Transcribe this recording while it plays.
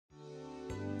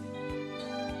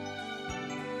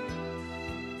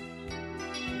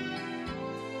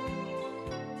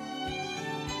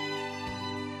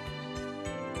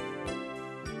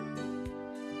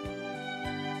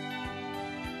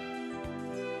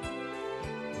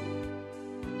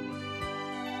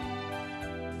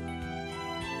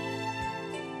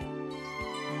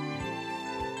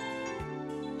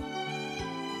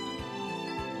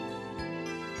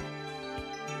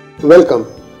Welcome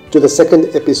to the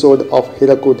second episode of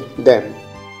Hirakud Dam.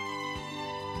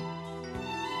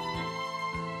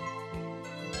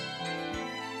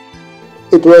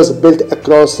 It was built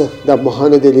across the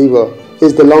Mahanadi River,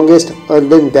 is the longest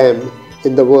earthen dam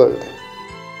in the world.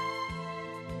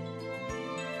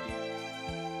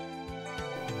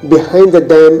 Behind the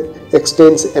dam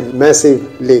extends a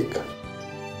massive lake.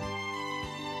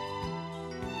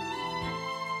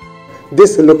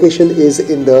 This location is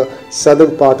in the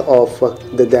southern part of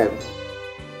the dam.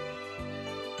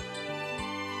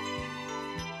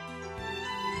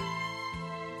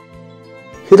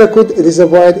 Hirakud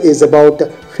Reservoir is about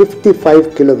 55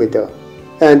 km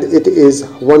and it is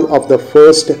one of the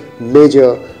first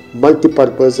major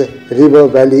multipurpose river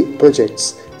valley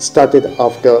projects started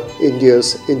after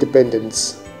India's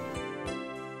independence.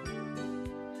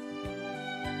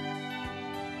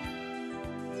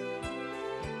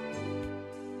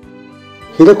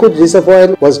 Hirakud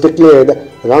Reservoir was declared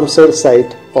Ramsar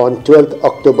site on 12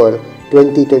 October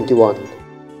 2021.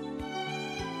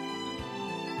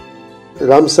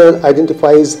 Ramsar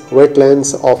identifies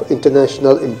wetlands of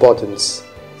international importance,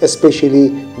 especially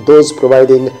those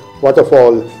providing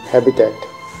waterfowl habitat.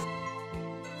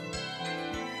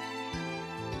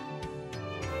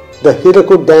 The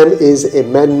Hirakud Dam is a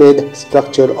man-made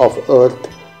structure of earth,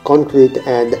 concrete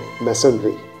and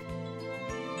masonry.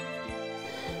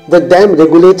 The dam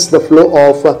regulates the flow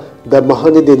of the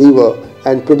Mahanadi River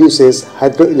and produces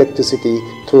hydroelectricity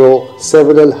through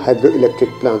several hydroelectric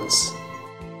plants.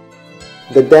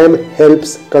 The dam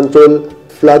helps control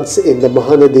floods in the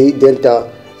Mahanadi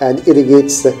Delta and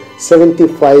irrigates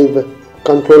 75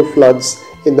 control floods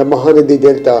in the Mahanadi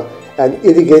Delta and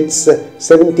irrigates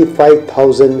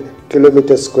 75,000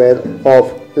 km²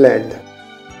 of land.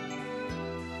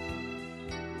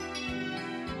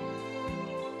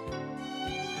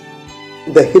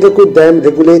 The Hirakud Dam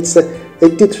regulates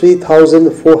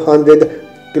 83,400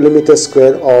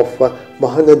 km² of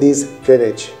Mahanadi's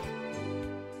drainage.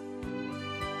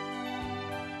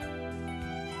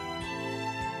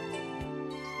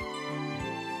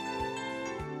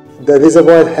 The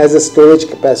reservoir has a storage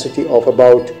capacity of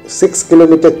about 6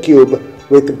 km³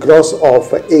 with gross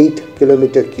of 8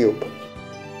 km³.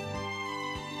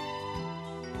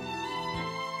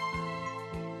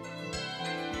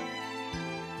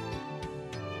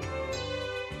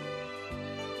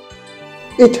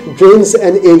 It drains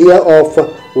an area of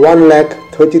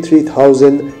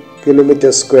 133,000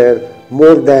 km²,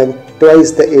 more than twice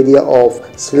the area of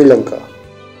Sri Lanka.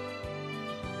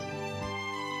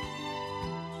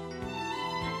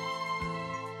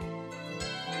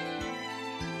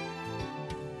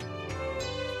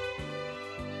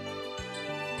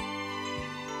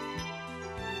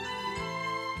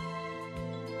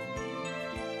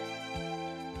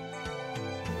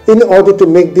 In order to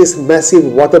make this massive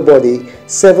water body,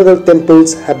 several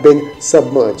temples have been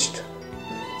submerged.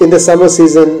 In the summer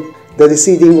season, the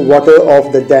receding water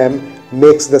of the dam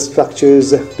makes the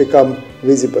structures become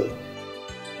visible.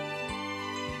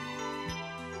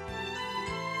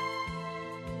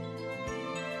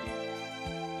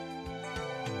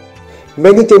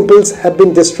 Many temples have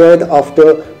been destroyed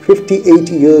after 58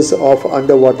 years of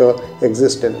underwater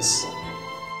existence.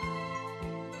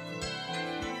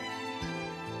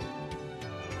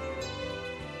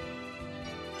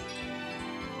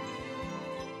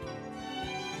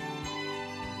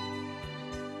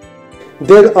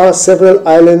 There are several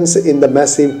islands in the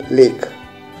massive lake.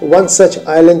 One such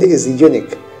island is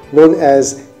unique, known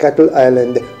as Cattle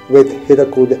Island with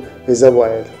Hirakud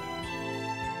Reservoir.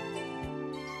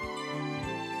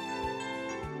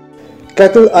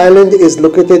 Cattle Island is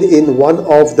located in one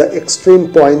of the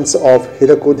extreme points of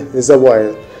Hirakud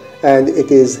Reservoir and it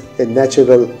is a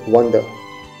natural wonder.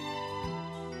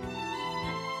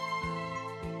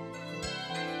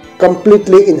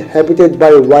 Completely inhabited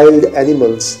by wild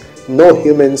animals, no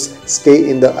humans stay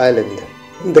in the island.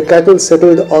 The cattle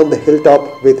settled on the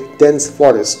hilltop with dense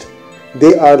forest.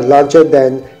 They are larger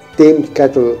than tamed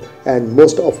cattle and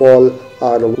most of all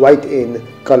are white in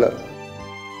color.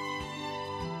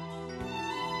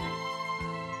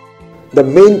 The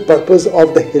main purpose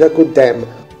of the Hirakud Dam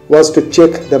was to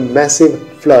check the massive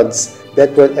floods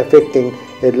that were affecting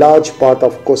a large part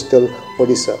of coastal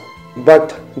Odisha.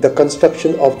 But the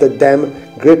construction of the dam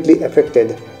greatly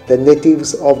affected the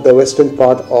natives of the western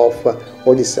part of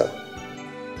Odisha.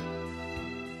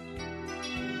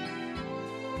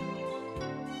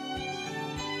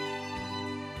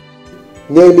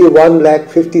 Nearly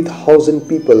 150,000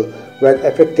 people were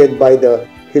affected by the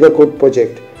Hirakud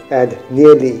project and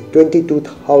nearly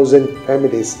 22,000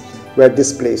 families were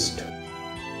displaced.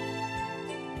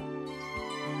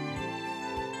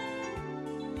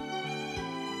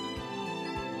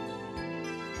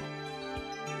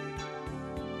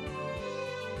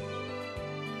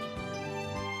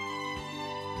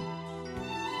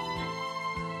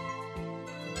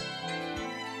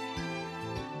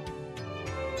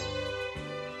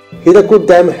 Hirakud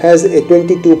Dam has a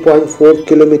 22.4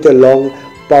 km long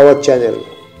power channel.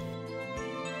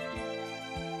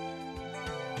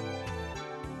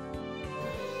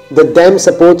 The dam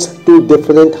supports two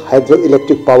different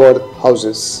hydroelectric power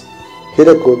houses.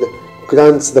 Hirakud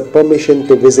grants the permission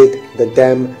to visit the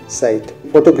dam site.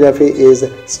 Photography is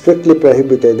strictly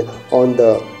prohibited on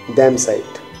the dam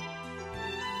site.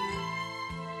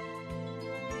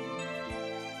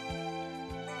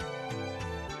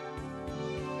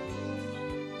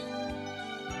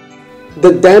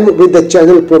 The dam with the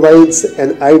channel provides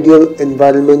an ideal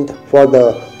environment for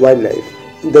the wildlife.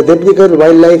 The Debnigar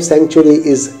Wildlife Sanctuary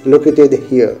is located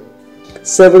here.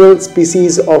 Several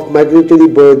species of migratory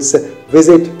birds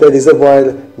visit the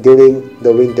reservoir during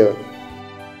the winter.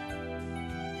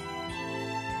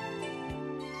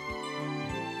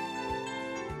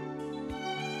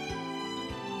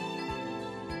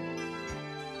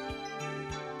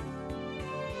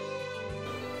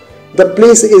 The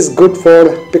place is good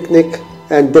for picnic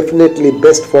and definitely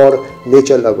best for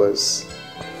nature lovers.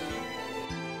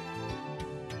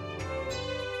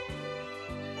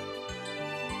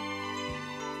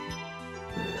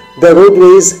 The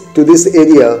roadways to this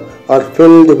area are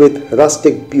filled with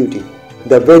rustic beauty.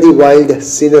 The very wild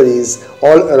sceneries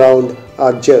all around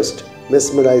are just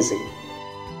mesmerizing.